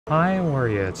Hi, how are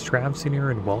you? It's Travis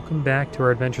here, and welcome back to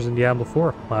our adventures in Diablo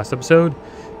 4. Last episode,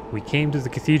 we came to the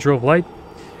Cathedral of Light,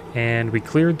 and we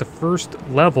cleared the first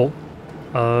level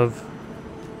of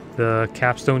the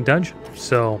Capstone Dungeon.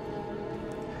 So,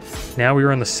 now we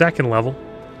are on the second level.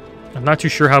 I'm not too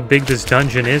sure how big this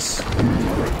dungeon is,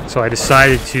 so I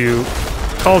decided to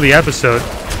call the episode.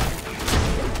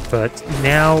 But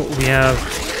now we have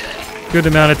a good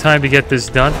amount of time to get this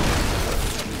done.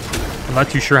 I'm not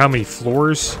too sure how many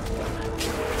floors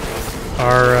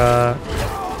are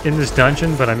in this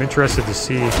dungeon, but I'm interested to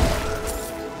see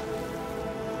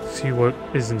what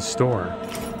is in store.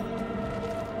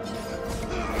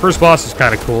 First boss is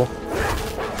kind of cool.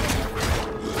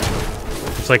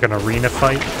 It's like an arena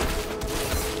fight.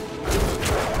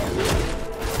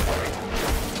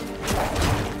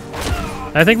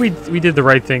 I think we did the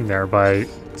right thing there by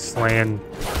slaying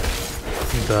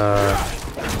the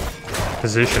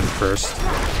position first.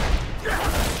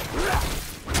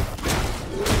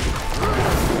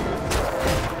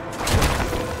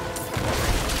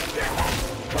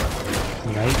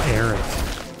 Knight Errant.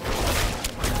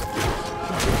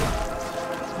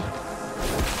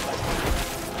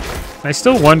 I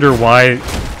still wonder why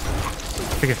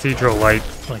the Cathedral Light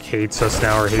hates us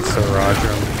now or hates the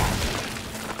Rajam.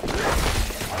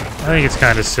 I think it's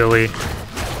kind of silly.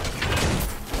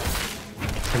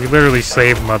 We literally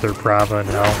saved Mother Prava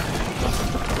now.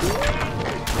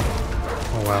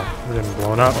 Oh wow, we're getting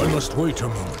blown up. I must wait a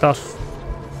moment. Tough.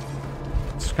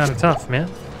 It's kind of tough, man.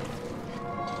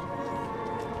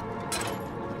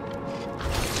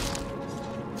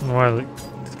 Why?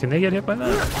 Can they get hit by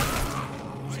that?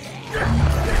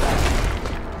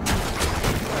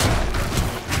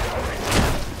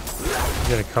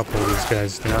 Get a couple of these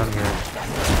guys down here.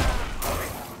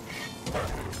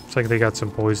 Looks like they got some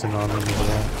poison on them as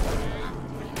well.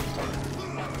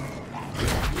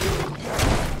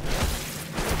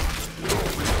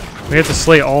 We have to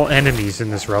slay all enemies in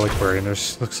this reliquary, and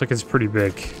there's looks like it's pretty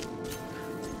big.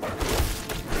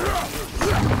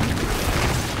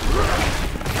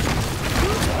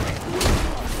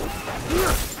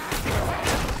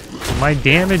 My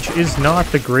damage is not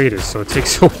the greatest, so it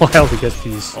takes a while to get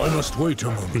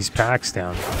these packs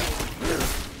down.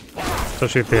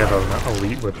 Especially if they have an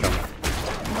elite with them.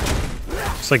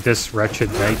 Looks like this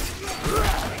wretched knight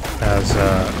has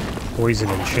poison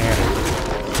enchanted.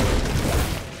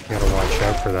 You gotta watch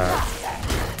out for that.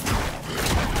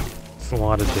 It's a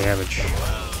lot of damage.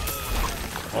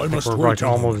 I think we're like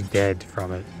almost dead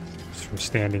from it, just from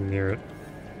standing near it.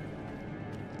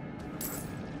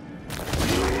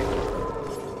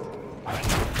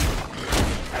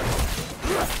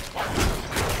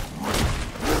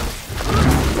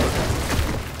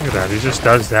 Look at that, he just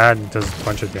does that and does a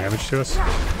bunch of damage to us.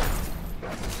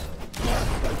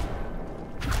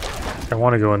 I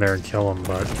want to go in there and kill him,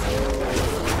 but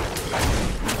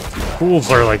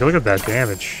fools are like, look at that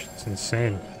damage. It's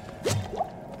insane.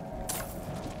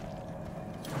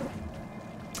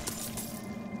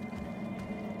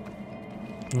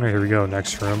 Alright, here we go,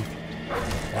 next room.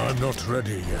 I'm not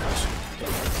ready yet.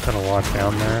 Got a lot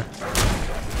down there.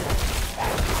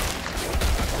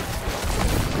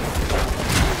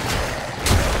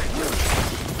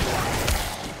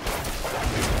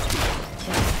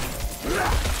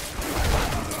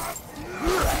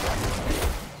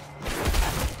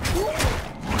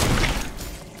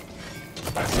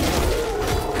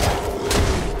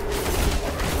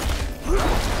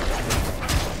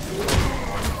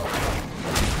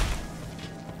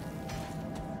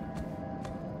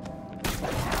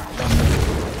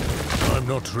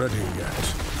 Not ready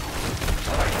yet.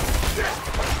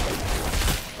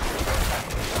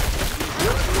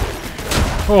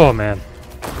 Oh man.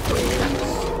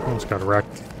 Almost got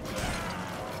wrecked.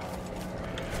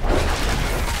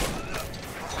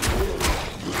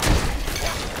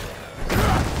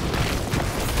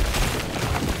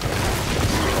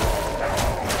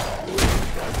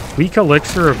 Weak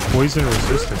elixir of poison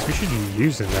resistance. We should be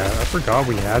using that. I forgot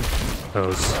we had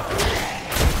those.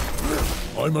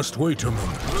 I must wait a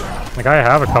moment. Like, I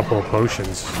have a couple of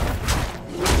potions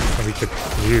that we could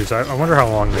use. I wonder how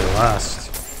long they last.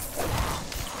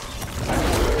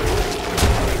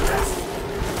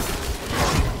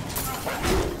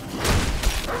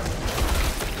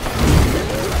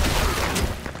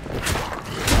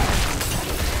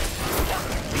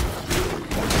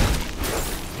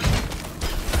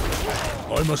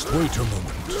 I must wait a moment.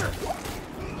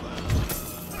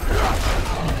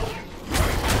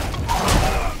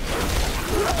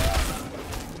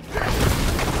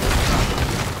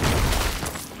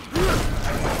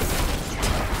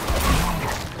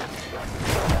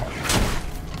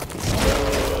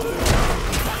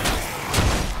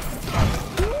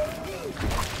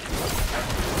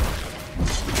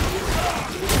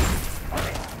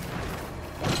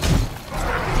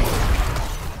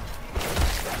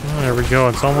 go.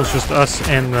 It's almost just us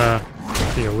and the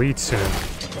elite soon.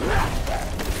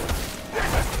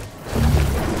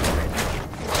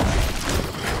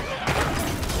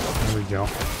 There we go.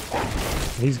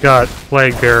 He's got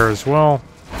Plague Bearer as well.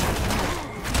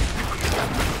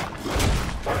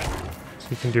 So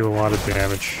he can do a lot of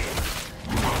damage.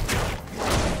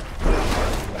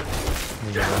 There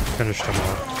we go. Finished him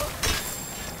off.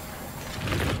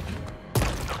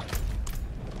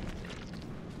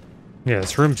 Yeah,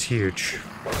 this room's huge.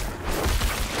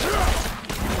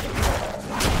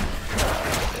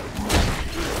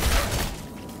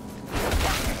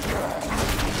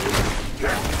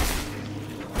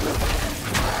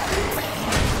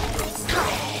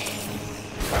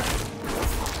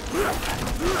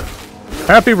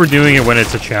 Happy we're doing it when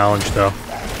it's a challenge, though.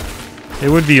 It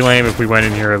would be lame if we went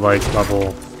in here at, like,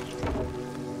 level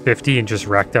 50 and just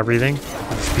wrecked everything. It'd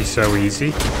just be so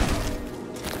easy.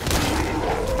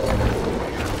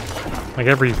 Like,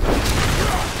 every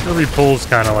pull's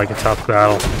kind of like a tough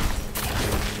battle.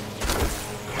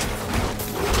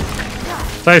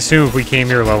 So I assume if we came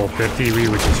here level 50, we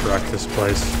would just wreck this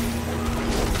place.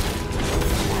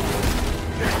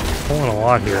 Pulling a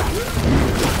lot here.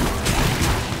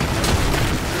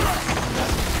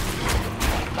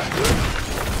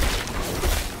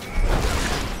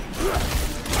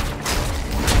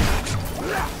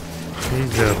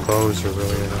 These bows are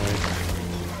really annoying.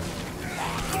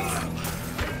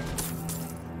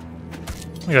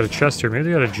 We got a chest here. Maybe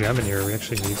we got a gem in here. We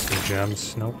actually need some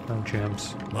gems. Nope, no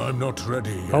gems. I'm not ready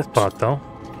yet. Health pot, though.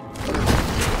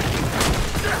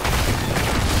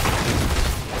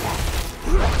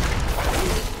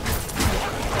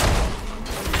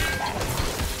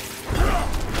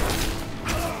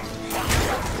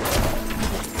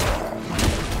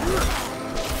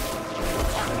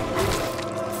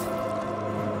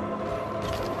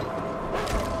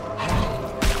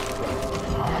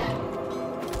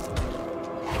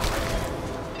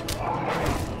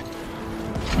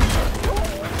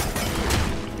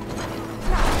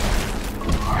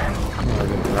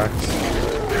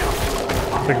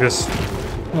 I think this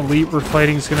elite we're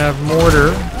fighting is gonna have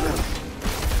mortar.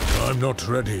 I'm not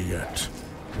ready yet.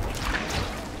 I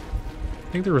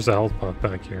think there was a health pot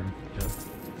back here. Yeah.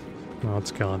 No,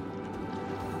 it's gone.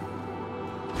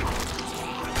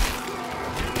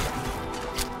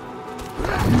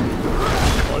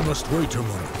 I must wait a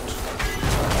moment.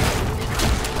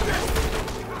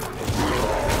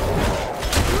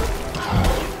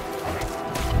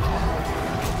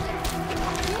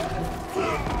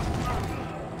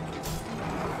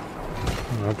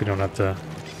 I hope you don't have to...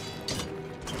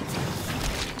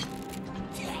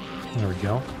 There we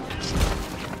go.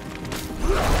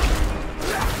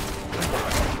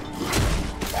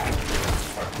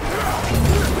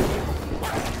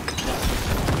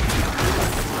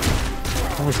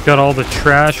 Almost got all the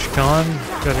trash gone.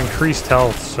 Got increased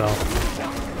health, so...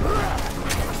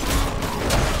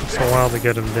 Takes a while to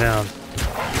get him down.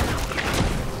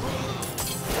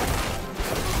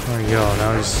 There we go,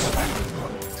 now he's...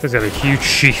 He's got a huge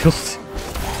shield.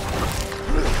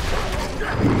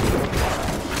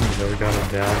 There we got him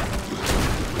down.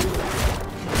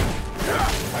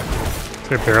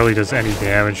 It barely does any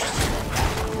damage.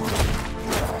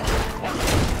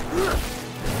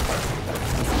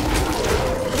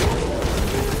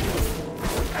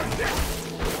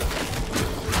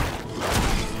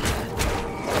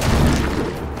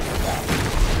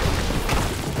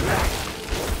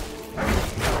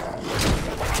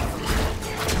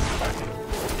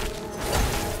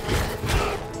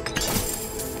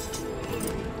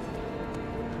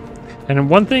 And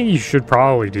one thing you should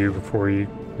probably do before you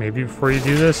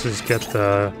do this is get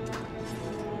the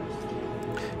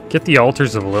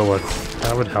altars of Lilith.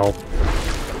 That would help.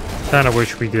 Kind of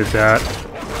wish we did that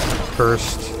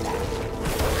first.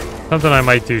 Something I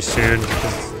might do soon.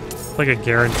 It's like a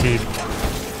guaranteed,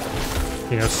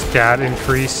 you know, stat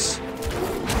increase.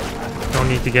 Don't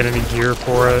need to get any gear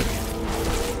for it.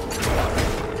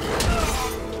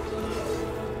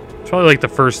 It's probably like the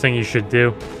first thing you should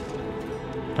do,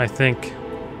 I think.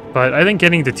 But I think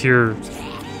getting to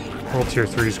world tier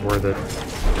 3 is worth it.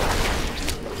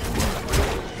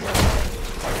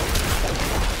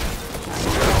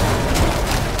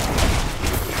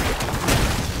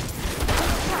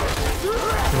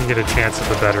 You get a chance at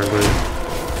the better loot.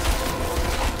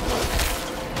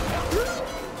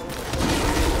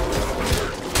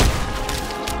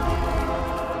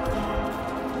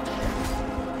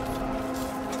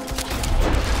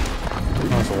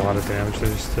 That was a lot of damage there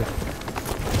just to...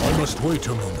 I must wait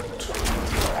a moment.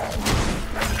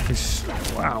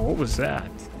 Wow, what was that?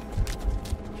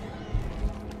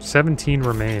 17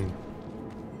 remain.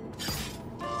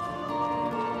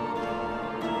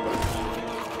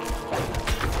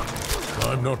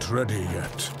 I'm not ready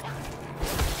yet.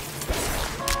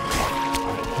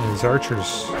 These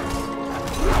archers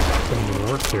putting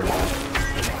to work here.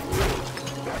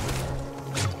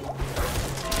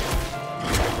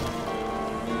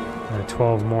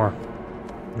 12 more.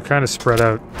 We're kind of spread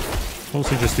out.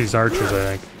 Mostly just these archers,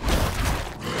 I think.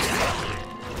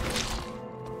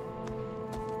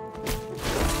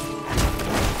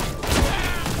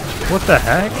 What the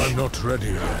heck? I'm not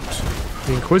ready yet.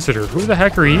 The Inquisitor. Who the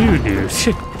heck are you, dude?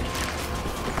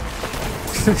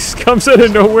 This comes out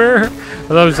of nowhere. I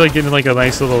thought I was like getting like a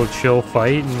nice little chill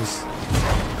fight, and this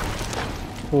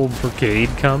whole brigade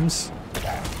comes.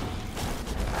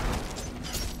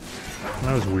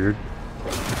 That was weird.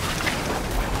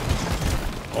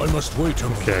 I must wait a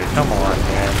moment. Okay, come on,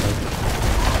 man.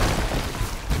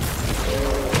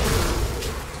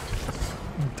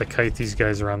 To kite these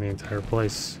guys around the entire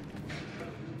place.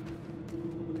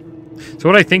 So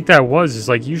what I think that was is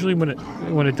like usually when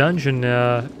a dungeon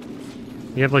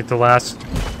you have like the last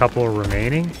couple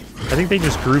remaining, I think they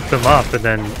just group them up and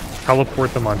then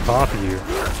teleport them on top of you.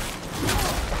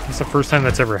 It's the first time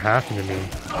that's ever happened to me,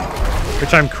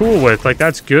 which I'm cool with. Like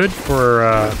that's good for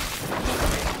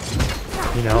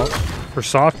you know, for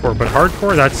softcore, but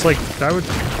hardcore, that's like that would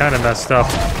be kind of messed up.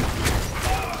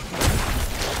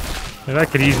 And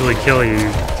that could easily kill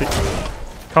you.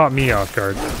 Caught me off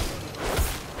guard.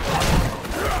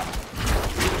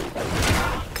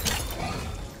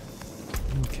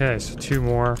 Okay, so 2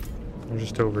 more. I'm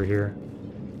just over here.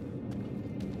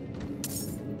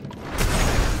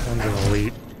 One's an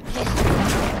elite.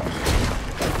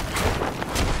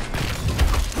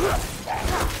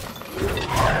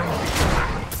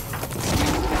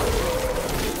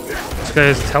 This guy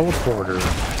has teleporter.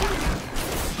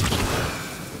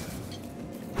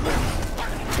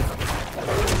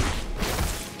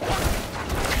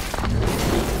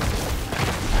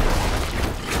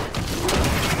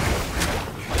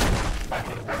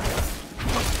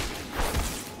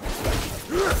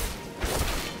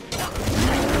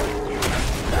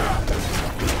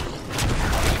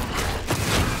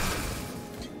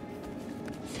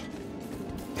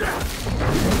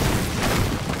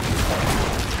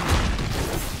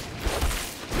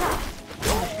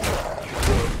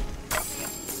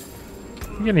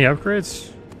 You get any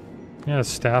upgrades? Yeah,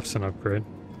 staff's an upgrade.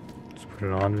 Let's put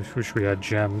it on. Wish we had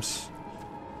gems.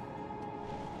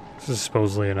 This is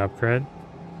supposedly an upgrade.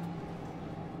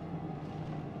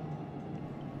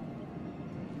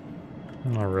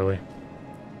 Not really.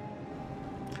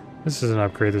 This is an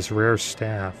upgrade, this rare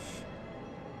staff.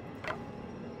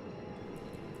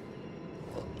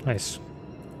 Nice.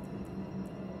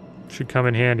 Should come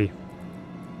in handy.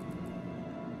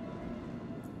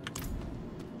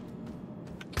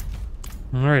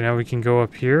 Alright, now we can go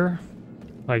up here.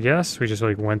 I guess. We just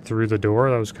like went through the door.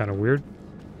 That was kind of weird.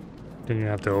 Didn't even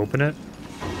have to open it.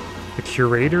 The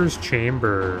Curator's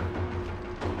Chamber.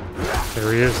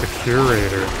 There he is, the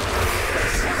Curator.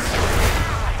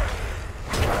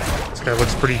 This guy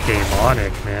looks pretty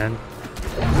demonic, man.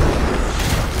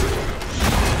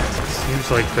 Seems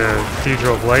like the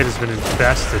Cathedral of Light has been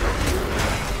infested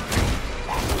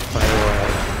by a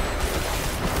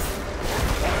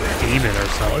demon or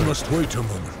something. I must wait a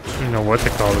moment. I don't know what to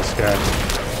call this guy.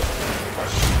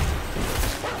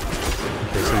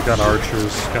 Okay, so we got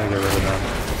archers. Gotta get rid of them.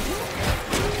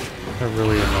 They're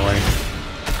really annoying.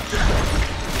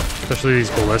 Especially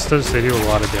these ballistas, they do a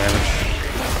lot of damage.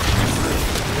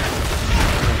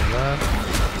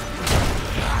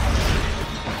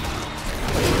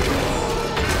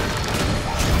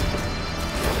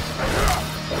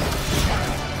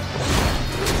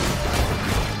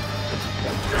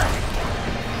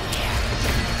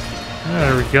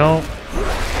 There we go.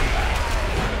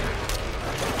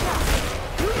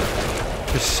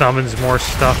 Just summons more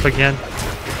stuff again.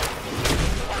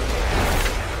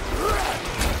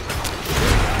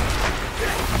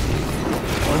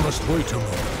 I must wait a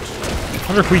moment. I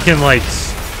wonder if we can, like,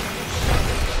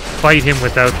 fight him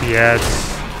without the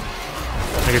ads.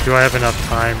 Like, do I have enough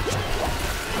time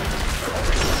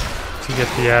to get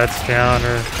the ads down,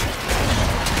 or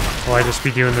will I just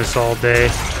be doing this all day?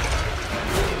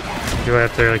 Do I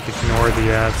have to, like, ignore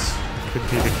the ads? Could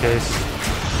be the case.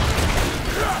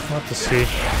 We'll have to see.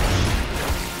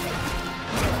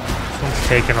 This one's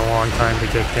taking a long time to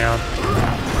get down.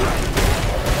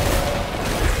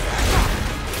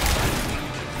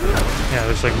 Yeah,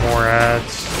 there's like more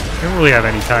ads. I don't really have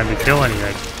any time to kill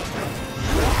anything.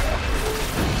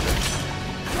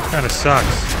 Kinda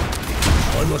sucks.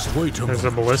 I must wait a There's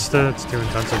a moment. ballista, it's doing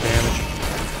tons of damage.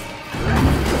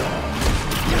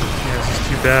 Yeah, this is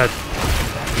too bad.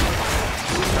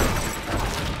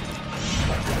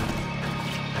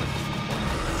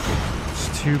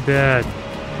 too bad.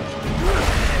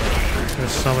 Gonna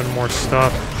summon more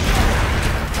stuff.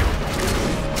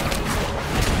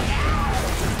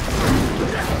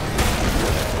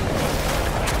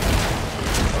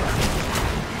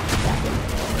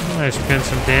 Nice, pin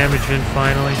some damage in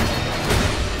finally.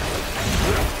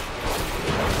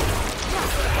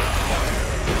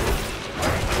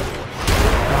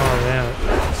 Oh damn it.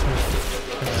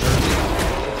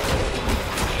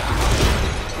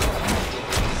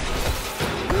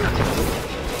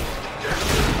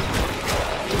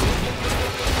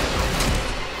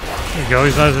 There you go,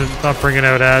 he's not bringing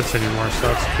out ads anymore,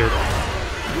 so that's good.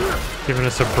 Giving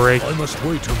us a break. I must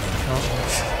wait a moment.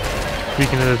 Oh.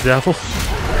 Speaking of the devil.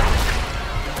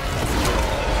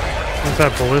 What's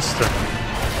that ballista?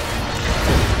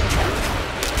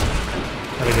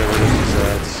 Gotta get rid of these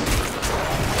ads.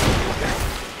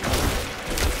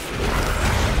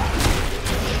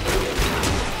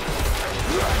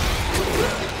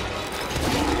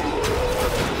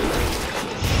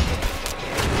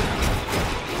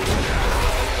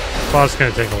 Boss is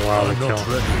gonna take a while to kill.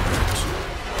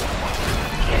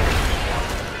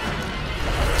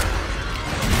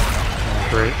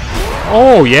 Great.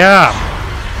 Oh yeah!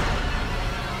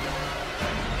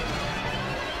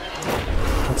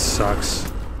 That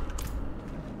sucks.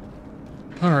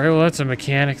 Alright, well that's a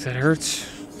mechanic that hurts.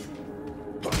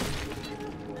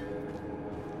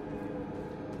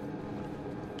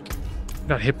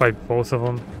 Got hit by both of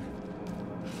them.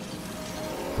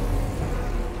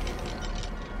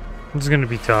 This is gonna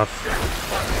be tough.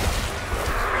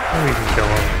 Maybe we can kill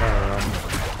him. I don't know.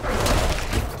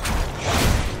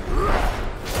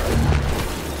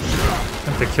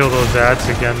 Have to kill those ads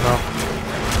again though.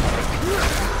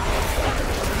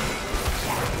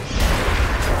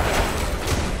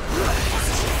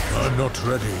 I'm not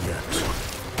ready yet.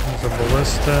 There's a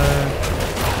ballista.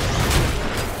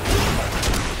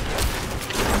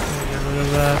 Get rid of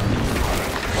that.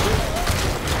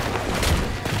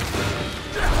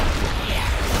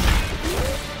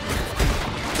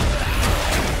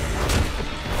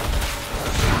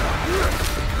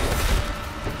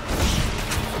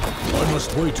 I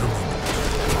must wait a moment.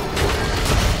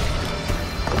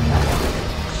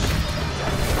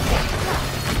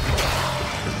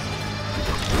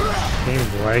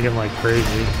 Game's lagging like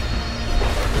crazy.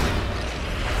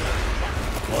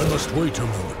 I must wait a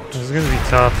moment. This is gonna be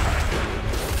tough.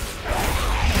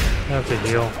 I have to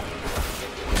heal.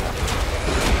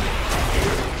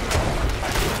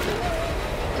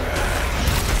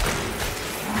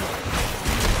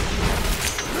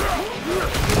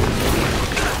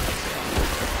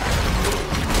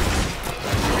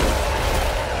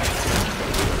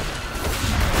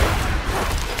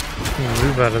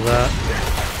 Move out of that.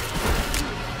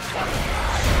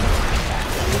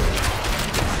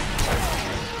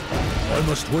 I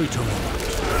must wait a moment.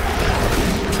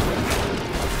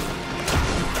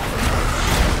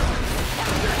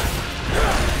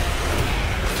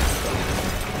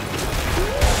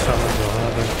 Summons will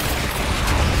happen.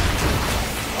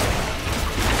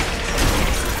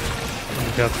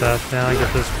 Got that down.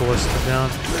 Get this ballista down.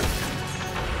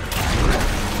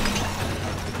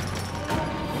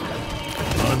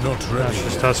 I'm not ready. That's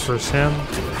just us versus him.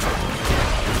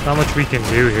 Not much we can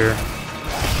do here.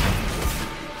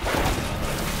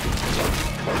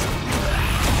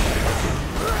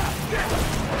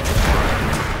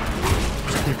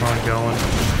 Just keep on going.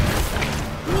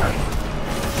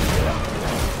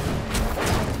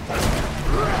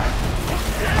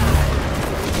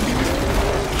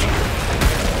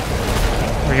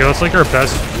 There we go. It's like our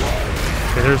best.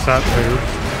 Okay, there's that move.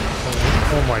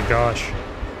 Oh my gosh.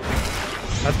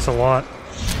 That's a lot.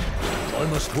 I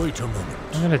must wait a moment.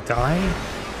 I'm gonna die?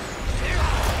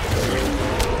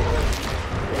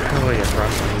 Can't really get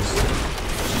run these.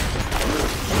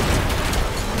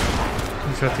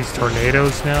 He's got these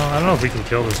tornadoes now. I don't know if we can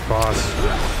kill this boss.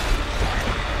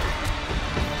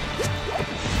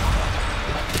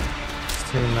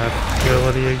 Just doing that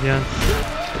ability again.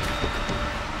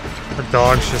 Our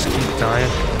dogs just keep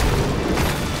dying.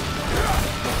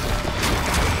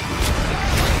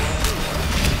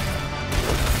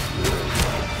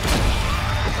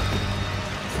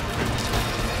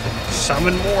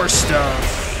 Summon more stuff.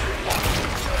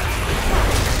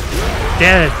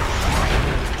 Dead.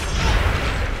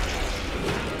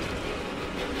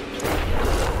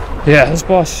 Yeah, this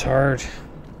boss is hard.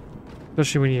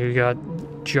 Especially when you got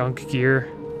junk gear.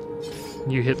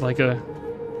 You hit like a...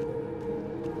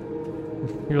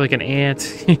 You're like an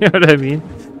ant. You know what I mean?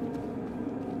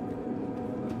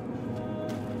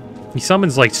 He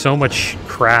summons like so much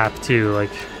crap too,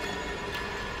 like...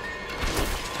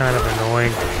 Kind of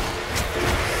annoying.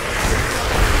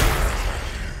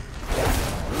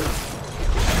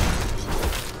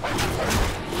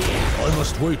 I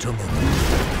must wait a moment.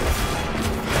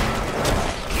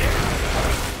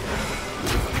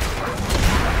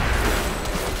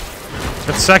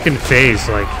 That second phase,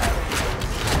 like,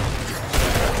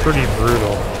 pretty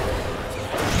brutal.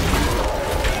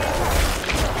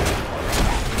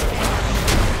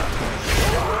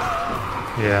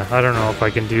 Yeah, I don't know if I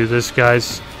can do this,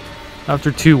 guys.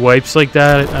 After 2 wipes like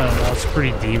that, I don't know, it's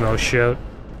pretty demo shit.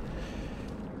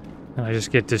 And I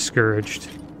just get discouraged.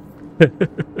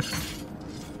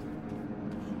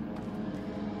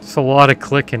 It's a lot of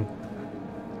clicking.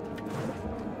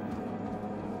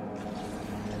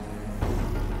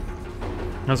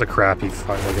 That was a crappy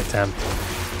fucking attempt.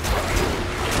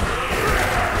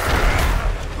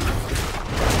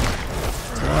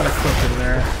 A lot of clicking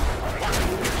there.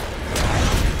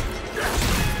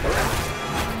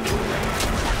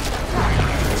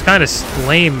 It's kind of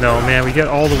lame though, man. We get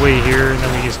all the way here and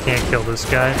then we just can't kill this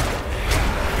guy.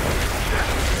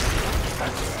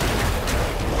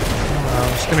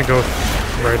 I'm just gonna go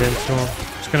right into him.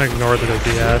 Just gonna ignore the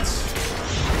Diabs.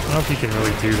 I don't know if you can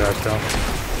really do that though.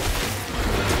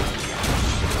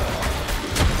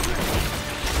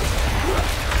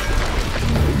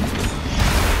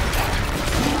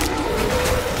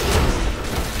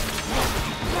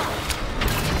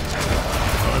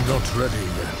 I'm not ready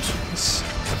yet. This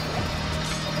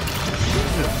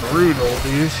is brutal,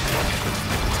 dude.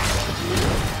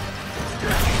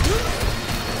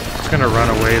 Just gonna run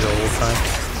away the whole time.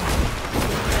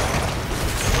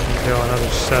 There we go, another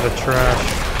set of trash.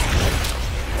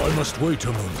 I must wait a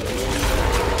moment.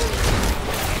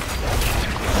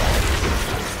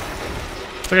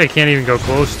 It's like I can't even go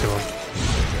close to him.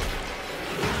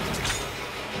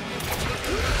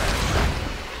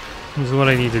 This is what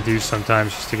I need to do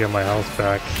sometimes just to get my health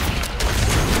back.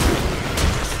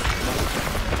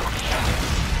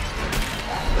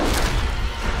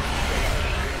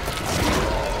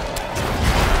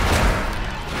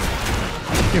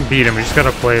 You can beat him, you just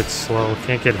gotta play it slow.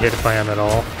 Can't get hit by him at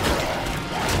all.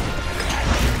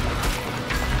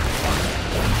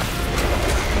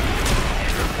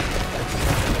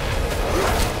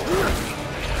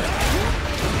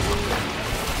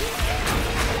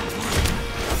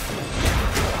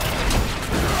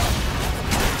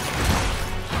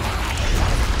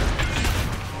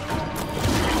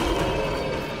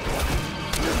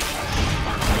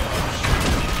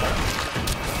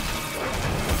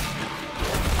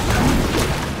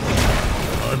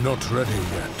 I'm not ready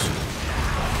yet.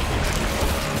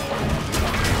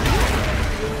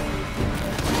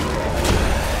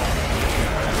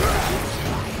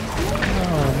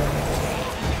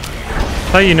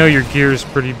 How you know your gear is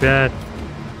pretty bad?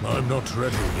 I'm not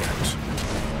ready yet.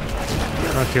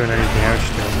 Not doing any damage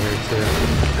to him here too.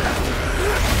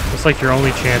 It's like your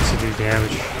only chance to do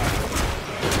damage.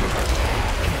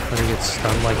 When he gets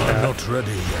stunned like that. I'm not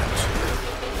ready yet.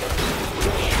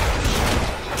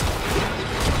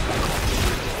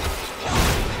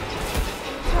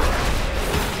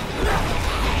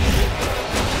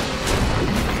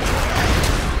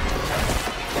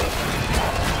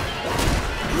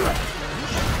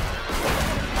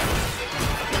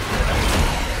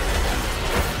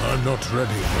 I'm not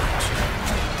ready yet.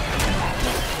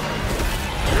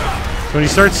 So when you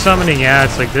start summoning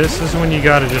ads like this is when you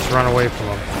gotta just run away from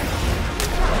them.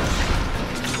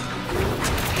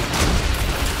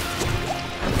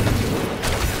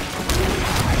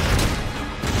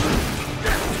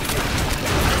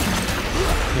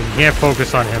 You can't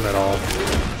focus on him at all.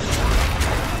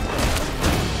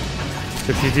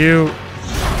 So if you do,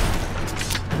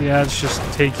 the ads just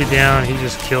take you down, he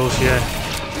just kills you.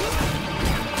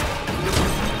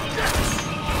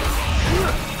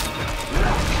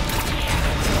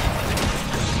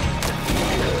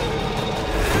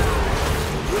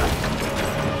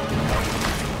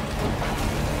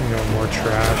 More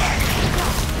trash.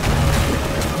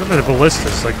 Look at the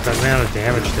ballistas, like the amount of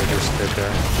damage they just did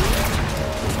there.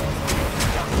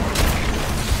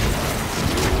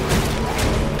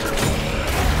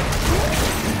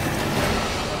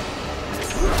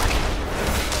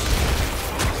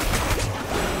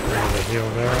 There's a heal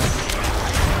there.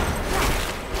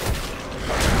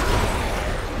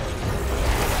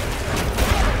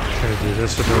 Gonna do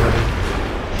this ability.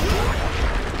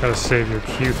 Gotta save your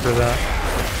Q for that.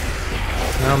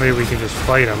 Now maybe we can just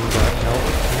fight him, but nope,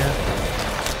 we can't.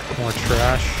 More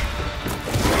trash.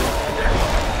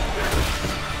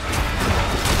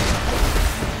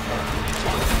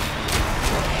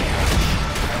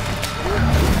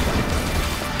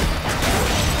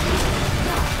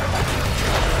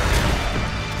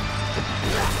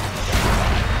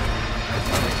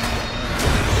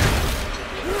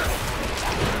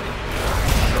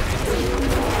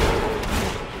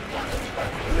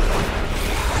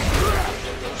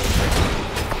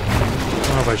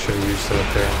 know if I should have used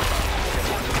that there.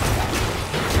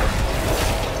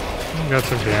 Got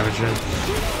some damage in.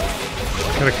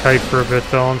 Got a kite for a bit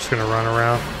though. I'm just gonna run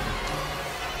around.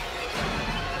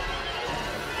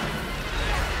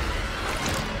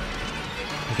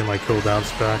 Get my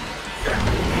cooldowns back.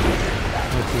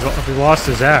 If he lost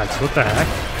his ads, what the heck?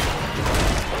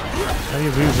 How do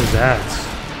you lose his ads?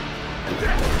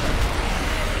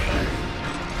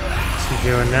 What's he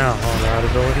doing now? Oh, that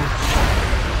ability?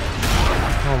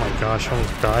 Oh my gosh, I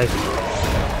almost died.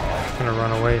 I'm gonna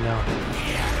run away now.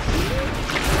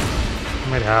 I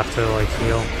might have to, like,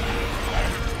 heal.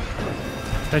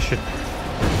 I should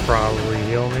probably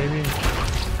heal, maybe?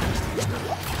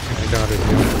 I gotta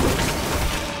heal.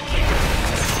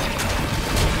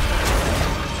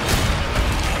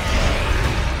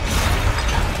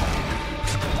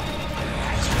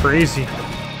 Crazy.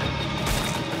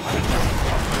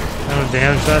 How much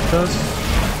damage that does?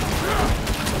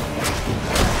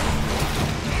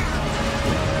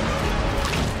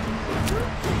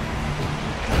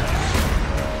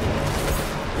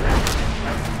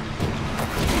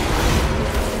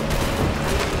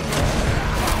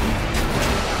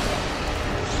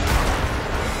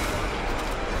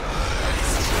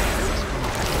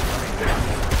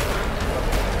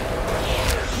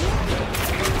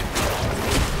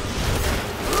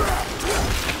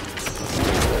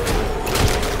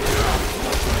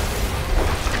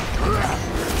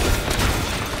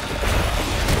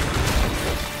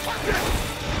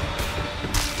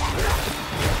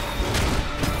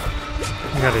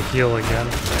 I gotta heal again.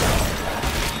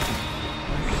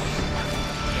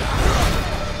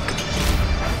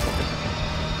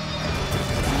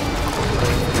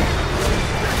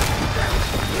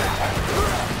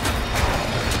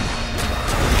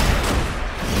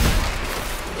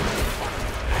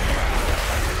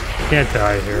 Can't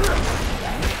die here.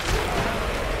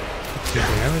 2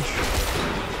 damage.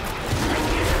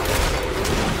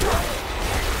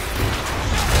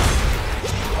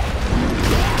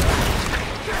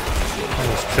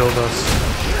 Killed us.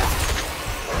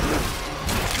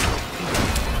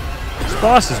 This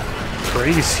boss is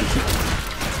crazy.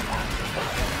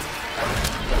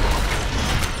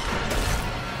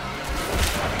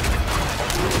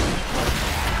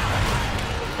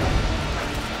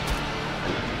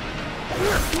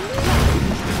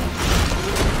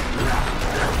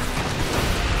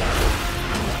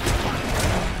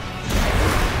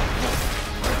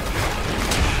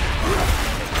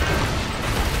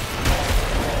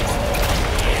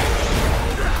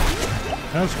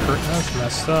 That's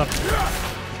messed up.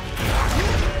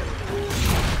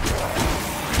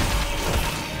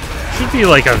 Should be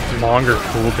like a longer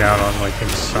cooldown on like him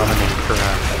summoning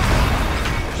crap.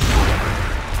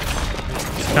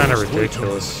 It's kind of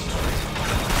ridiculous.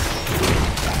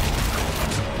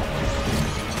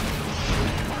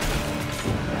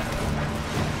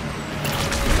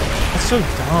 That's so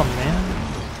dumb, man.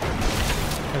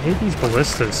 I hate these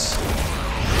ballistas.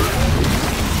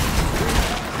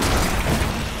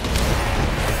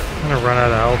 I'm gonna run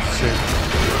out of health soon.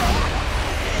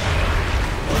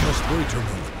 I must wait a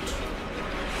moment.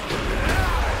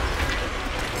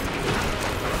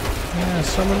 Yeah,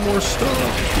 summon more stuff.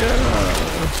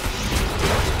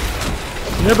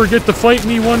 Yeah. Never get to fight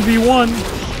me 1v1.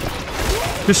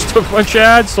 Just a bunch of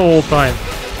ads the whole time.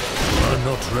 I'm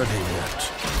not ready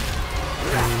yet.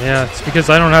 And yeah, it's because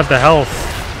I don't have the health.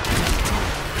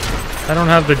 I don't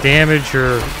have the damage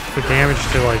or the damage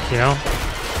to, like, you know.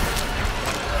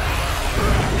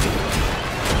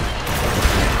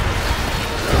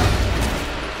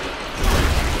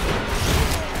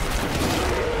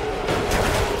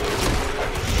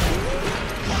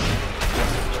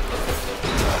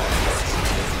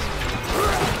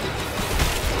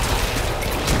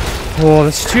 Whoa,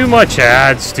 that's too much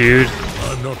ads, dude.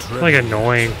 I'm not ready. Like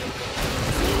annoying.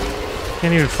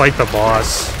 Can't even fight the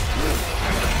boss.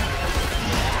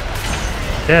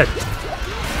 Dead.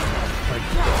 Like,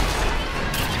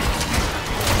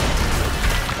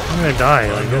 I'm gonna die.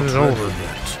 Like, this is over.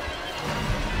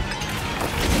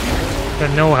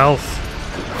 Got no health.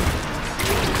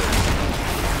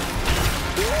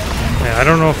 Yeah, I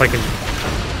don't know if I can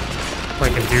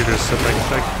do this if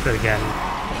I again.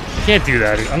 I can't do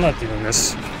that. I'm not doing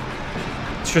this.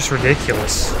 It's just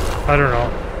ridiculous. I don't know.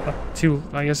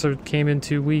 I guess I came in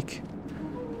too weak.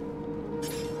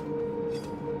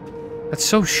 That's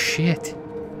so shit.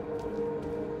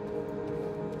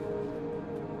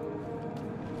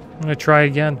 I'm gonna try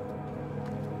again.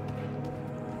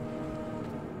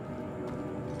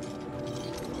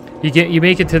 You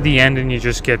make it to the end and you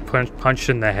just get punched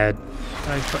in the head.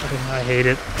 I hate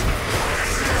it.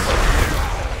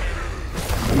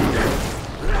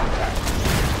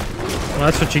 Well,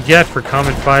 that's what you get for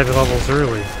coming 5 levels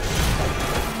early.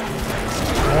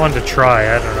 I wanted to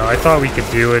try, I don't know. I thought we could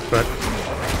do it, but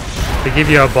they give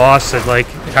you a boss that like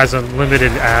has a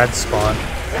limited ad spawn.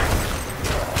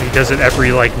 He does it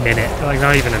every like minute. Like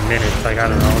not even a minute, like I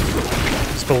don't know.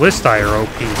 These ballistae are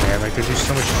OP, man. Like they do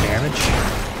so much damage.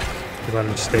 You let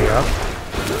them stay up.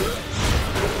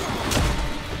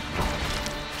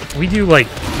 We do like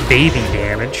baby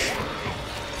damage.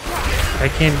 I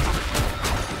can't.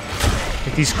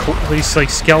 Like these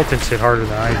like skeletons hit harder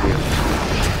than I do.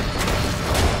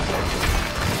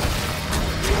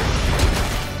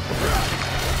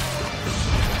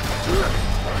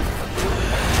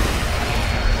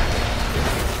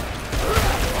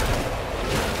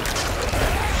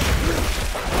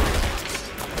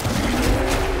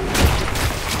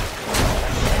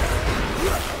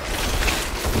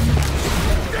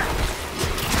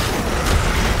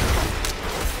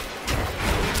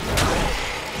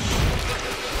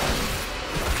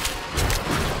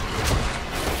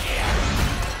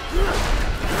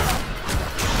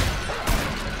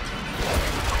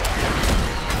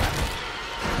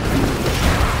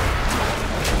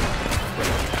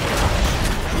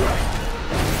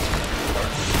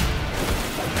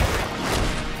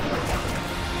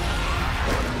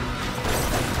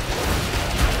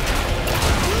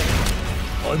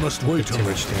 I must wait Too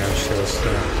much damage to this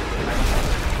thing.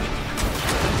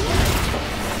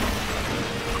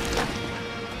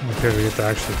 Okay, we get to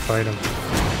actually fight him.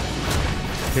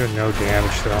 Doing no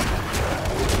damage though.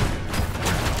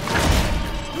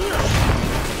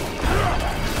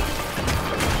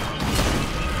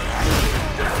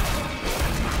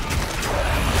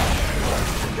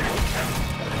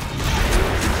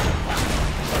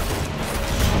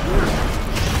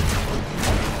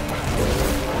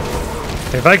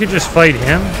 If I could just fight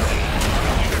him,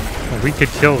 we could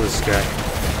kill this guy.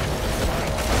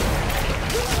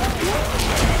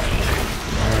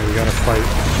 Alright, we gotta fight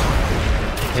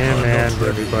him and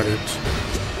everybody.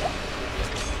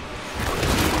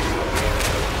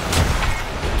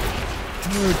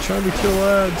 Oh, trying to kill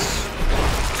ads.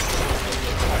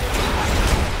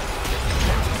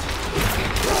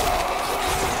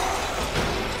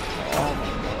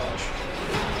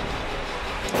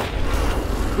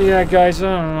 Yeah, guys,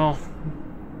 I don't know.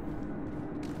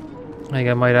 I think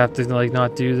I might have to like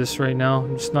not do this right now.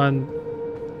 I'm just not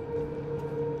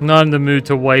in the mood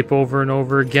to wipe over and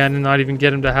over again and not even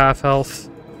get him to half health.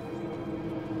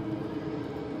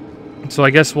 So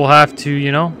I guess we'll have to,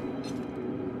 you know,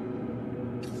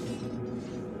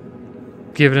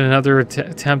 give it another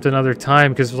attempt another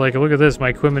time, because like look at this, my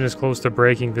equipment is close to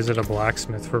breaking. Visit a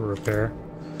blacksmith for repair.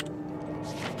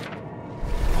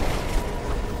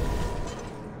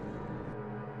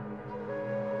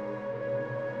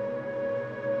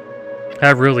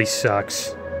 That really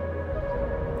sucks.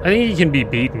 I think he can be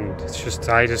beaten. It's just,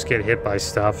 I just get hit by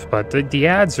stuff. But the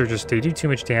ads are just, they do too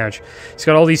much damage. He's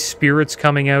got all these spirits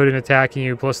coming out and attacking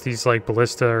you, plus these, like,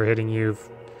 ballista are hitting you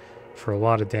for a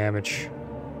lot of damage.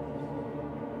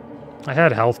 I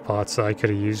had health pots that I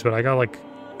could have used, but I got, like,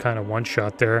 kind of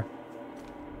one-shot there.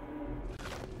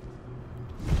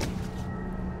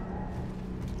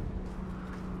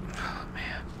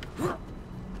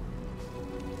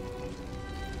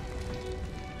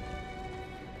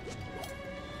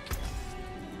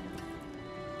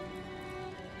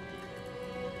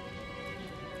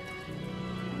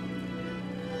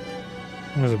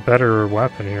 There's a better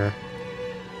weapon here.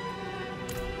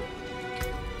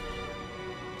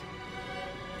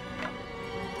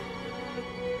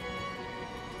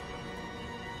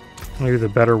 Maybe the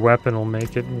better weapon will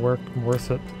make it worth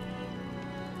it.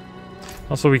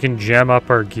 Also, we can gem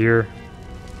up our gear.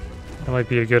 That might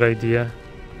be a good idea.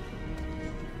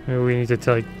 Maybe we need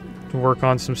to like work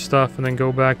on some stuff and then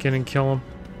go back in and kill him.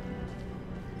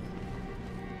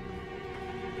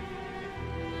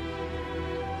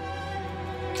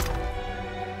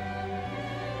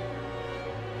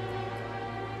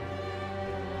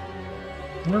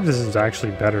 I wonder if this is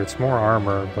actually better. It's more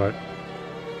armor, but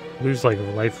lose like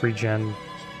life regen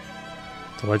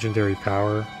to legendary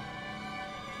power.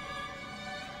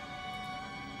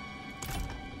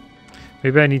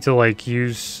 Maybe I need to like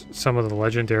use some of the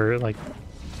legendary, like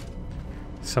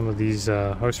some of these,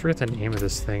 I always forget the name of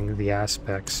this thing, the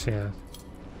aspects, yeah.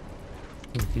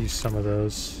 Use some of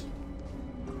those.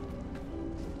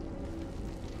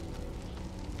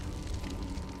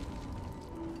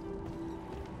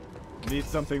 Need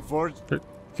something forged? You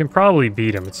can probably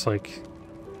beat him. It's like,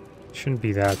 shouldn't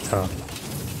be that tough.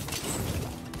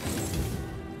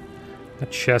 That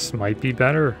chest might be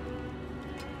better.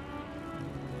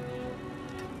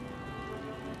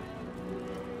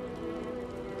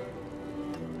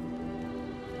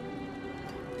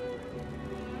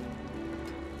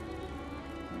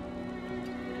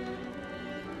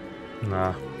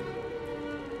 Nah.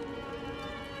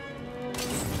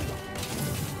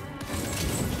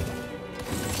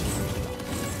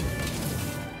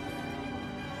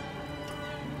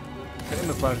 Came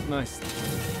apart nice.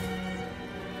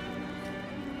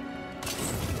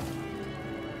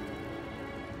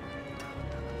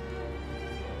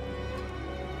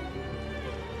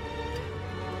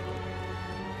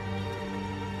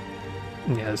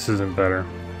 Yeah, this isn't better.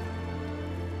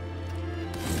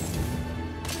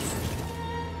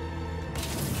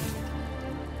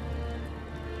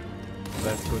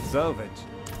 That's good salvage.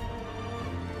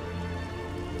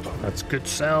 That's good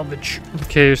salvage.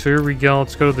 Okay, so here we go.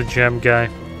 Let's go to the gem guy.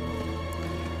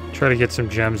 Try to get some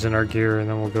gems in our gear, and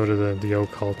then we'll go to the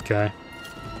occult guy.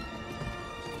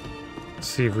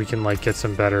 See if we can, like, get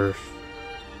some better...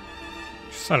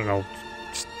 Just, I don't know.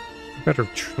 Just better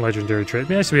legendary trade. It'd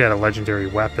be nice if we had a legendary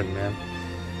weapon, man.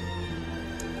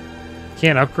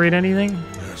 Can't upgrade anything?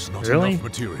 There's not Really? enough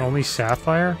material. Only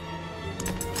sapphire?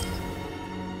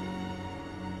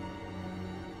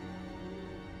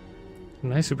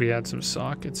 Nice if we had some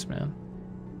sockets, man.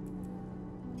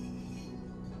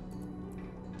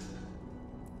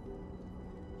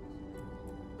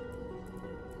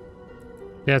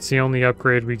 Yeah, it's the only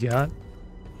upgrade we got.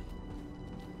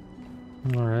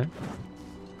 Alright.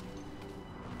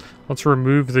 Let's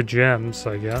remove the gems,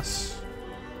 I guess.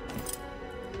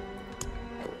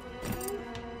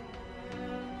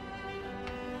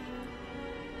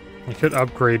 I could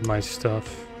upgrade my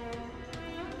stuff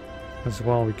as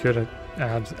well. We could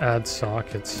add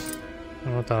sockets. I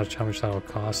don't know how much that would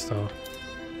cost, though.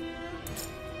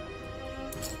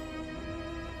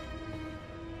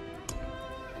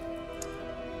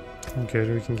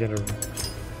 Good, we can get a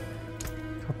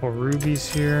couple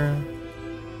rubies here.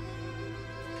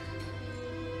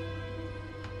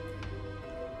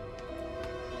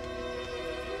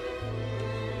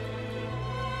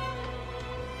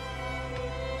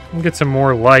 And get some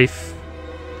more life.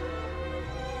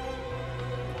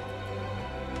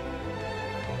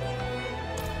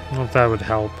 I don't know if that would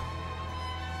help.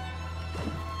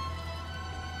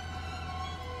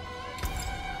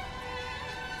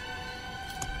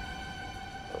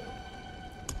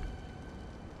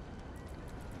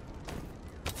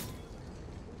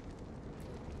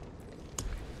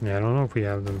 Yeah, I don't know if we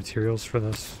have the materials for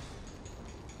this.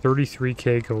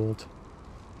 33k gold.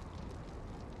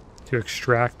 To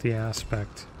extract the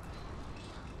aspect.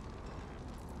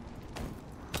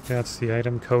 That's the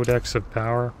item codex of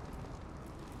power.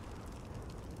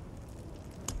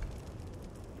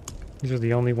 These are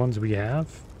the only ones we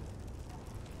have?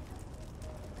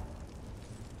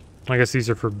 I guess these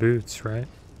are for boots, right?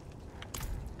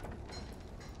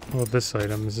 Well, this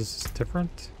item, is this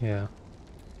different? Yeah.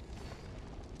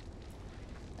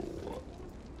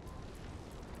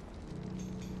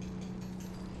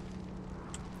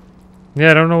 Yeah,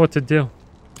 I don't know what to do.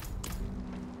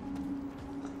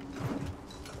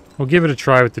 We'll give it a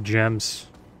try with the gems.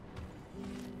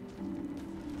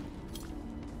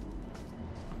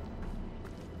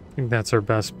 I think that's our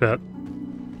best bet.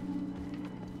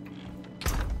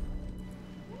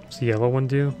 What's the yellow one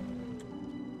do?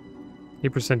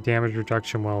 8% damage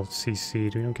reduction while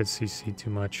CC'd. We don't get CC'd too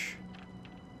much.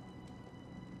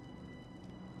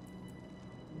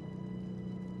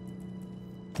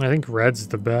 I think red's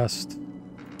the best.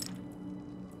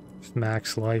 Just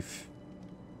max life.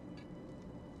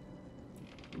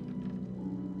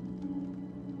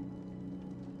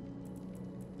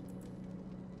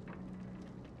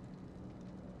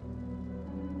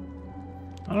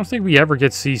 I don't think we ever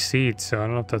get CC'd, so I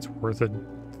don't know if that's worth it.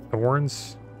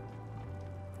 Thorns?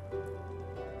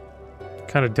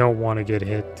 Kind of don't want to get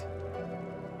hit.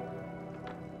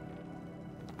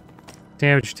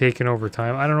 Damage taken over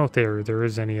time. I don't know if there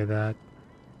is any of that.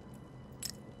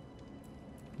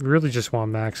 We really just want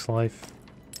max life.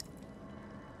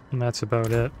 And that's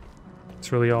about it.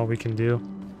 That's really all we can do.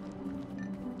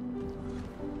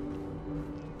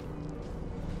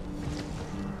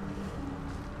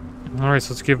 Alright,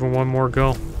 so let's give him one more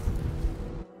go.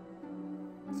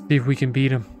 See if we can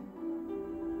beat him.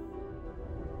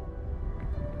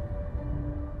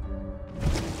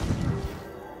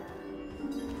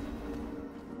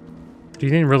 He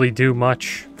didn't really do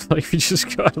much. Like, we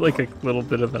just got like a little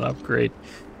bit of an upgrade.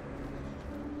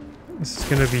 This is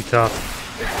gonna be tough.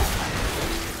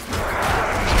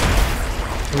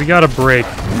 We got a break.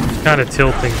 Kind of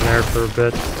tilting there for a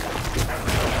bit.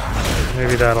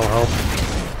 Maybe that'll help.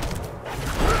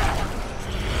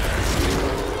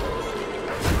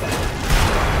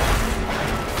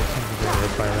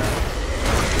 By that.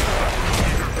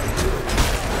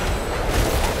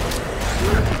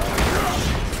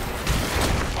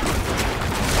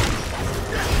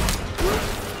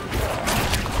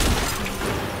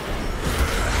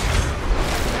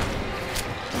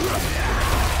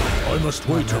 must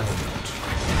wait a moment.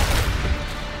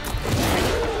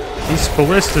 These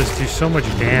ballistas do so much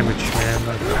damage, man.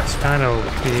 Like, it's kind of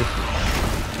OP.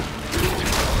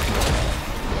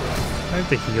 I have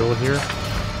to heal here.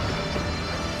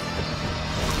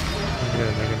 I'm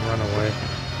gonna make him run away.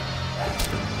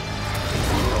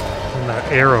 And that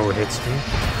arrow hits me.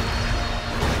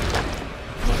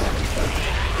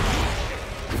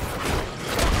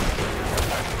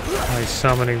 Nice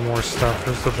summoning more stuff.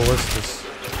 There's the ballistas.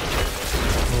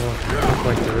 Oh, doesn't look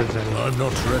like there is any. I'm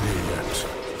not ready yet.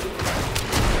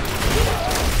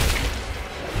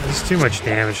 There's too much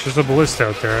damage. There's a ballista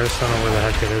out there. I just don't know where the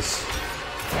heck it is.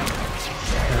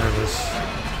 There it is.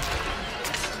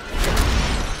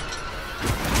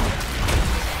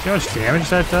 See how much damage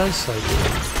that does? Like,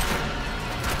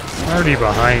 I'm already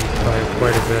behind by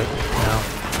quite a bit now.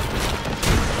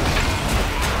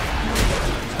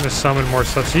 I'm gonna summon more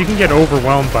stuff. So you can get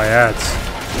overwhelmed by ads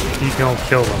if you don't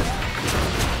kill them.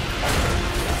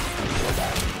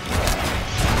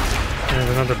 There's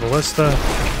another ballista.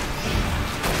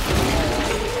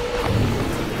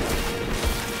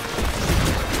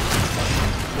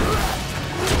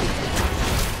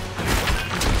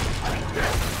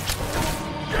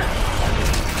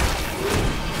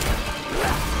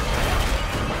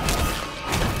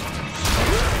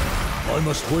 I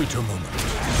must wait a moment.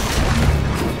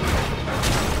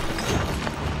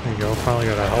 There you go, finally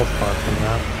got a health pot from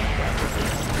that.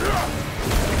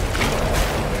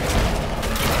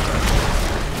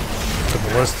 The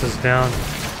ballista's down.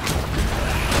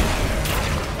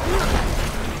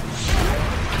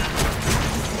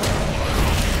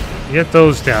 You get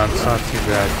those down, it's not too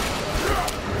bad.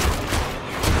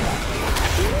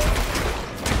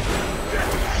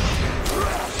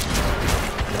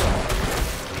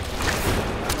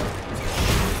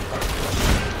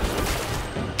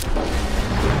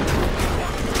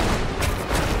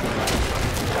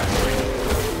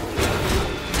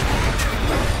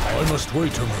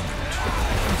 Wait a moment.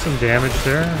 Some damage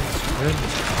there. That's good.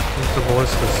 Where's the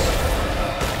ballistas?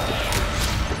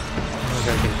 I think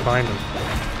I can find them.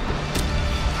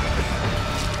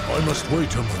 I must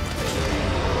wait a moment.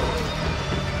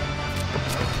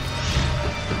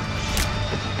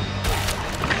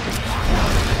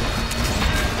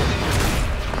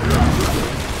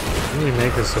 Really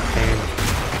make this a pain.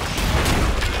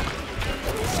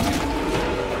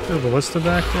 Is there a ballista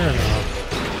back there? No.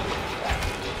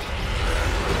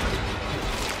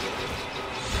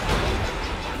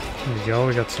 There we go,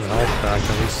 we got some health back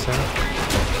at least there.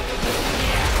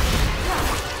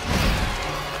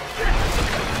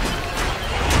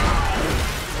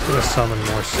 Gonna summon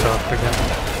more stuff again.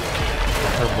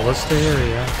 Our ballista here,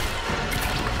 yeah.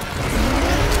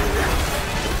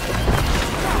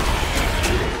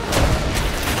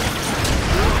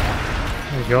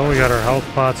 There we go, we got our health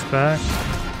pots back.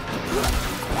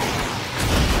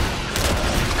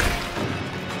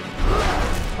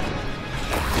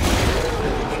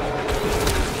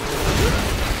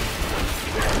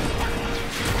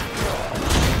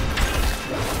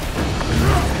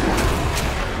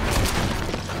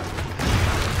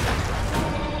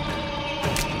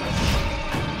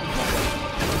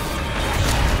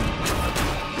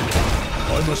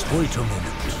 Wait a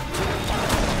moment.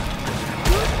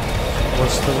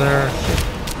 What's there?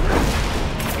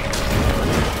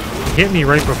 He hit me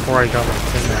right before I got my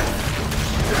thing there.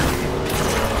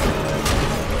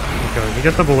 Okay, you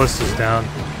get the ballistas down.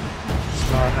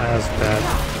 It's not as bad.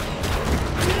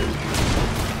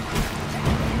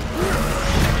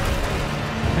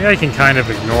 Maybe I can kind of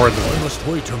ignore them. I must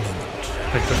wait a moment.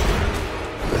 Like the,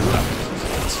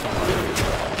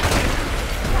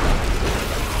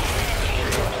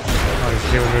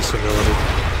 doing this ability.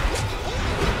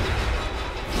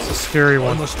 It's a scary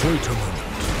one. I must wait a moment.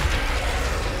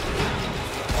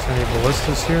 Is there any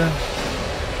ballistas here?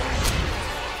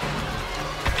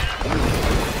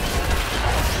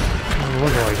 Doesn't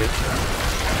look like it.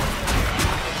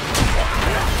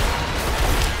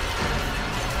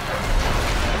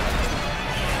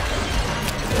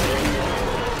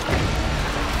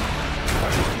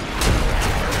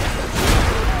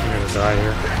 I'm gonna die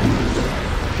here.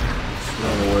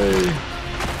 Run away.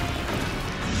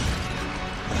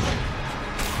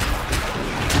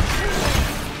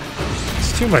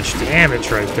 It's too much damage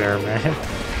right there, man.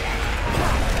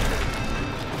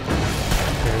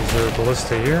 There's a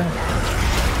ballista here.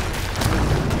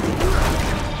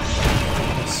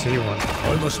 Let's see one.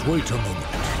 I must wait a moment.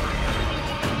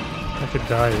 I could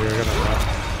die here, I gotta die.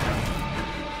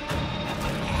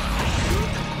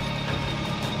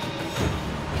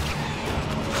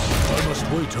 I must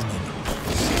wait a moment.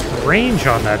 Range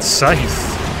on that scythe.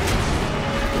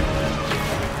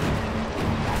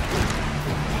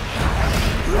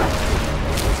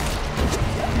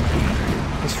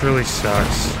 This really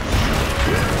sucks.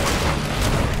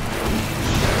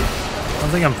 I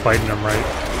don't think I'm fighting him right.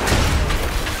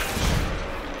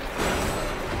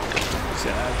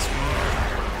 That's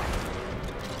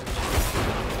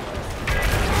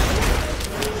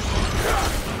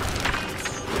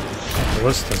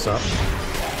Ballista's up.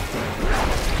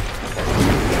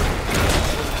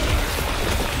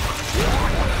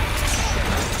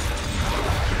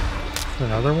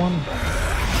 Another one?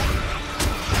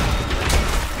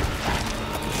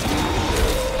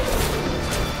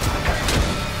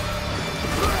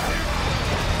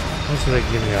 What's they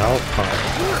give me a health pot?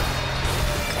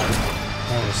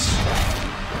 Nice.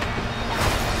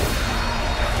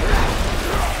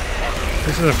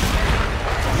 This is a...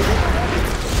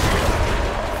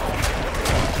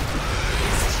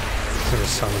 I'm gonna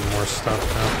summon more stuff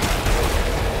now.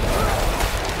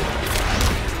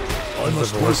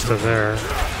 There's a ballista there.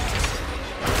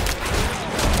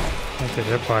 Can't get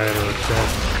hit by it or it's dead.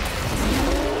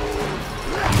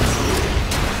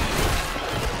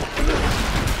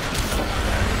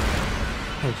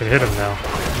 We can hit him now.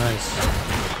 Nice.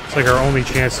 It's like our only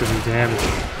chance to do damage.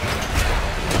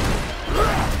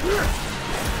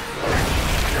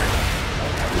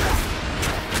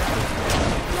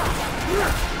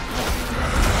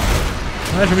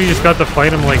 Imagine we just got to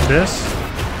fight him like this.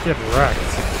 Get wrecked.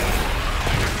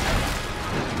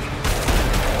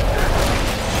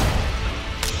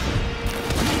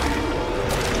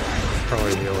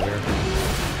 Probably heal here.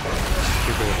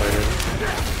 People fighting.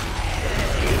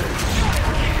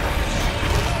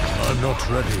 I'm not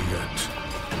ready yet.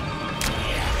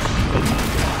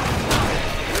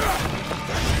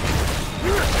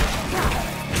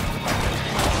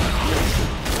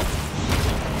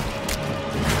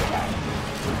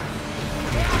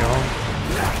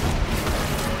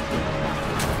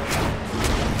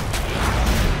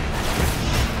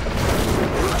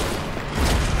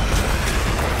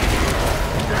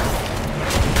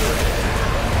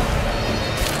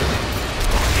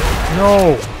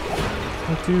 No!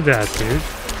 Don't do that, dude.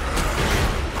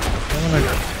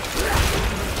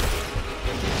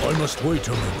 I must wait a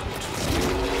moment.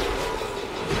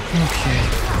 Okay.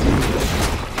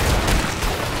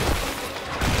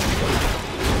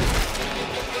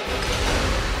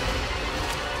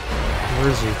 Where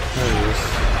is he? There he is.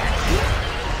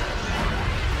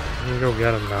 I'm gonna go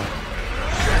get him now.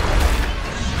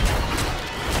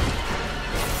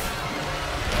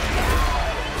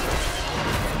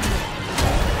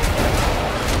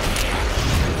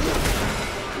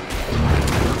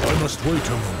 Must wait a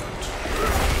moment.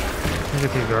 Let me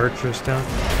get these archers down.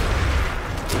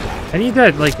 I need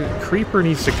that, like, creeper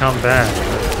needs to come back.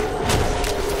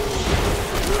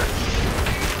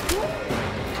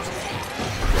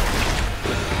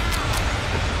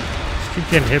 Just keep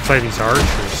getting hit by these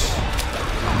archers.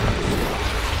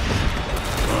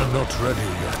 I'm not ready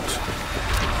yet.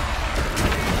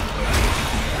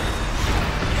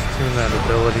 Just doing that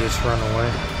ability, just run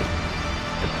away.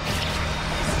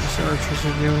 Archers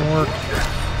are doing work.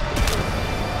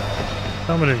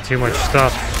 Summoning too much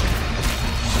stuff.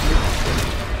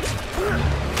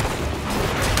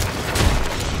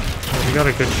 Oh, we got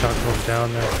a good chunk of them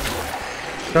down there.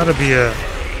 Gotta be a...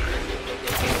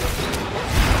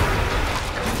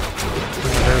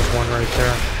 Oh, there's one right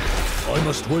there. I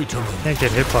must wait a moment. Can't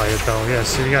get hit by it though. Yeah,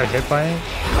 see, we got hit by it?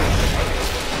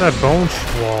 That bone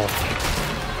wall.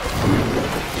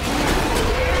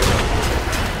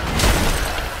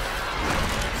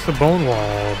 What's the bone wall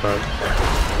all about?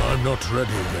 I'm not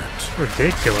ready yet. It's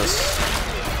ridiculous.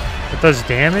 It does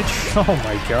damage? Oh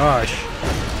my gosh.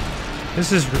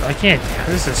 This is, I can't,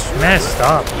 this is messed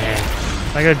up, man.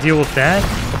 I gotta deal with that?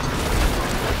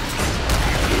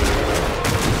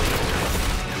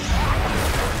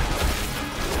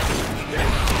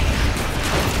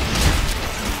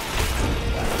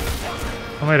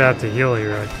 I might have to heal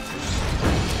here.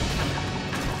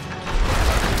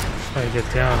 Try to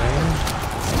get down, eh?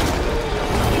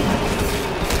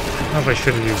 I don't know if I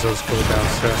should have used those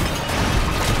cooldowns there.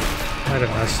 Might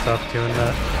have messed up doing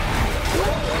that.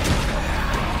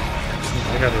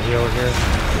 I got to heal here.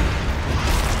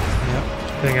 Yep.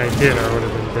 Thing I did, I would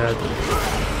have been dead.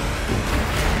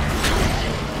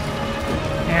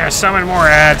 Yeah, summon more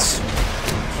ads.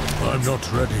 I'm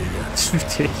not ready yet. It's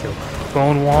ridiculous.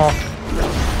 Bone wall.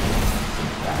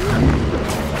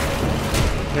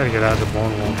 Gotta get out of the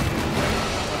bone wall.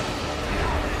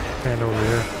 Stand over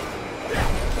here.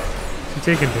 Is he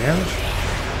taking damage?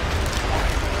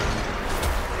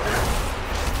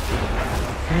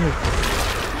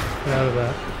 Get out of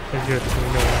that. Okay, good. Can we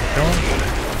go and kill him?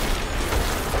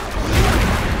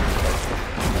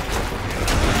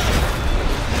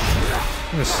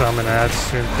 I'm gonna summon ads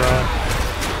soon, probably.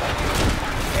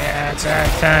 Yeah, it's ad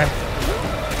time.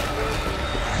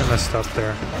 I messed up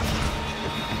there.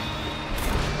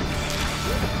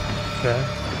 Okay.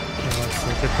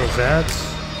 Let's get those ads.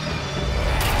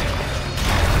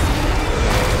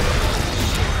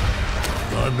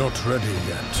 I'm not ready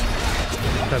yet.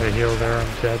 Got a heal there, I'm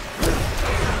dead.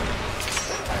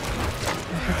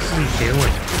 What is he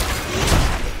doing?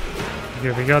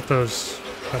 Yeah, we got those.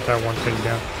 Got that one thing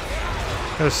down.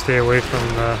 Gotta stay away from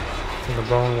the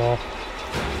bone wall.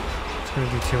 It's gonna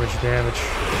do too much damage.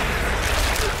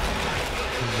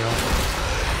 There we go.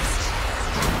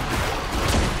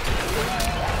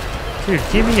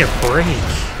 Dude, give me a break.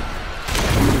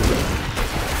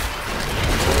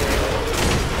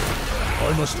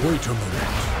 I must wait a moment.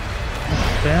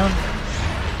 Down.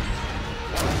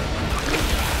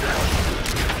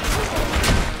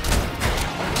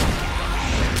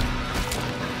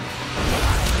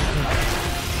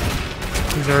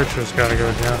 These archers gotta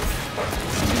go down.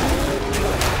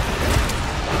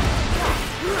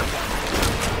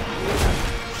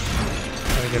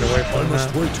 Gotta get away from I must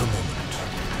that. wait a moment.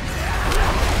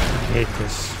 I hate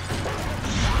this.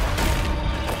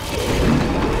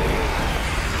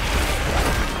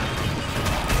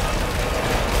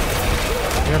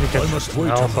 You gotta get some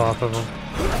health off of him.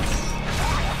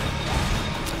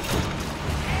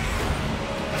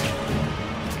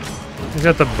 He's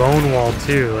got the bone wall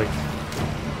too, like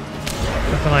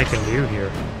nothing I can do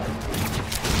here.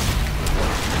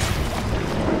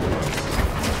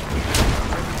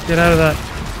 Get out of that.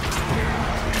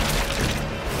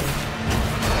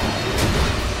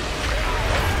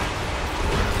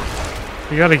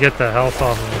 You gotta get the health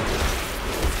off of him.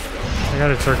 I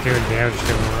gotta start doing damage to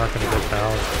him, we're not gonna get the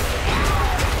health.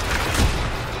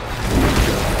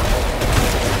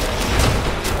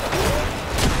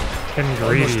 Getting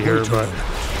greedy here, but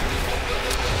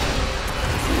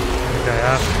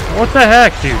what the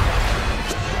heck, dude?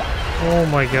 Oh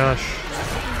my gosh.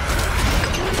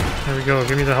 There we go,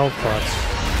 give me the health pots.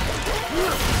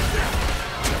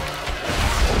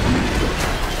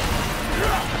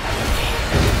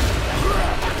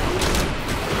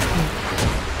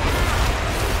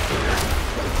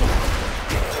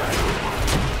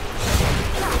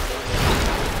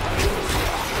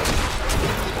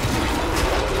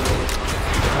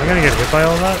 Am I gonna get hit by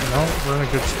all that? No, we're in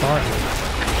a good spot here.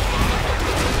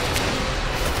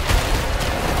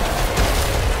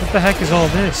 What the heck is all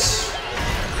this?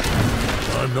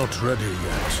 I'm not ready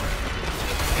yet.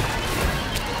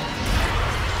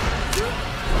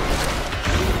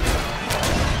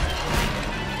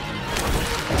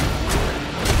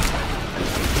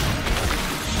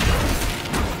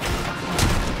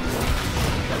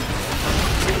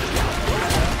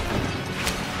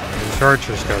 This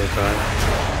archer's gotta die.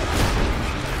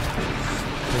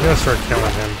 We gotta start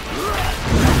killing him.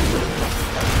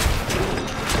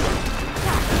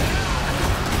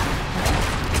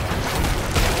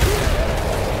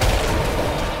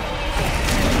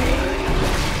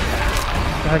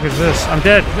 What the heck is this? I'm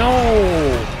dead. No!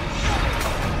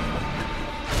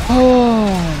 Oh,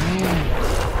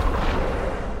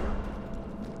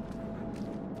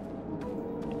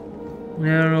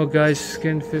 man. I don't know, guys.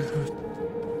 Been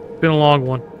a long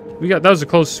one. That was the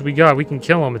closest we got. We can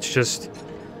kill him. It's just,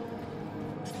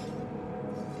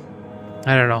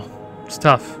 I don't know. It's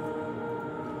tough.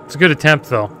 It's a good attempt,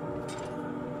 though.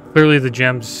 Clearly, the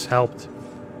gems helped.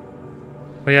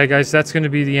 But yeah, guys, that's going to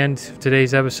be the end of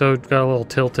today's episode. Got a little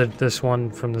tilted, this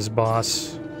one, from this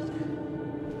boss.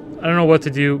 I don't know what to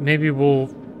do. Maybe we'll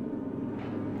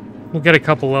get a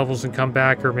couple levels and come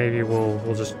back, or maybe we'll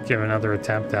just give another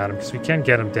attempt at him, because we can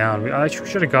get him down. I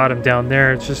should have got him down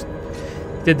there. It's just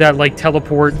did that like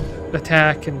teleport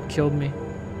attack and killed me.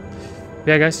 But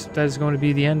yeah, guys, that is going to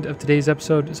be the end of today's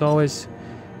episode. As always,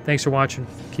 thanks for watching.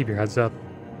 Keep your heads up.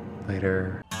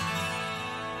 Later.